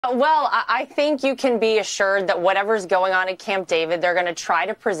Well, I think you can be assured that whatever's going on at Camp David, they're going to try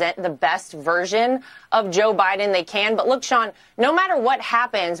to present the best version of Joe Biden they can. But look, Sean, no matter what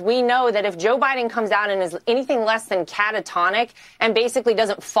happens, we know that if Joe Biden comes out and is anything less than catatonic and basically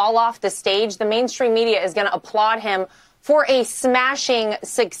doesn't fall off the stage, the mainstream media is going to applaud him for a smashing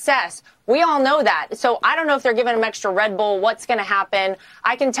success. We all know that. So I don't know if they're giving him extra Red Bull, what's going to happen.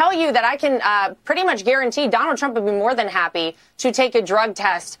 I can tell you that I can pretty much guarantee Donald Trump would be more than happy to take a drug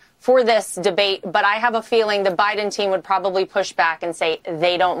test for this debate. But I have a feeling the Biden team would probably push back and say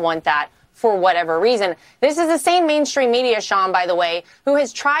they don't want that for whatever reason. This is the same mainstream media, Sean, by the way, who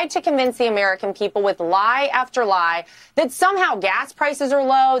has tried to convince the American people with lie after lie that somehow gas prices are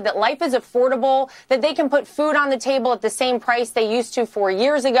low, that life is affordable, that they can put food on the table at the same price they used to 4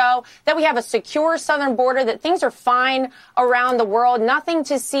 years ago, that we have a secure southern border, that things are fine around the world, nothing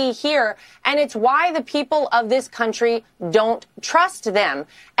to see here. And it's why the people of this country don't trust them.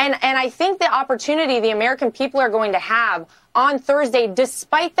 And I think the opportunity the American people are going to have on Thursday,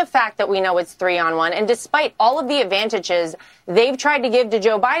 despite the fact that we know it's 3-on-1 and despite all of the advantages they've tried to give to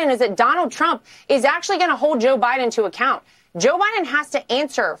Joe Biden, is that Donald Trump is actually going to hold Joe Biden to account. Joe Biden has to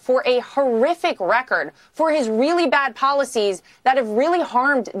answer for a horrific record for his really bad policies that have really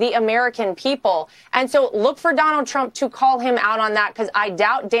harmed the American people. And so look for Donald Trump to call him out on that, because I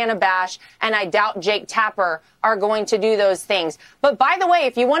doubt Dana Bash and I doubt Jake Tapper are going to do those things. But by the way,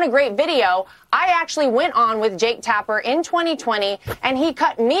 if you want a great video, I actually went on with Jake Tapper in 2020, and he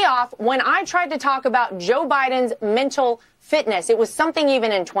cut me off when I tried to talk about Joe Biden's mental fitness. It was something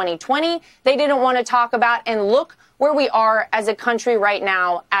even in 2020 they didn't want to talk about, and look where we are as a country right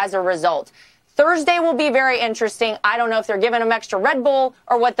now as a result. Thursday will be very interesting. I don't know if they're giving him extra Red Bull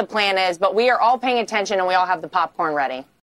or what the plan is, but we are all paying attention and we all have the popcorn ready.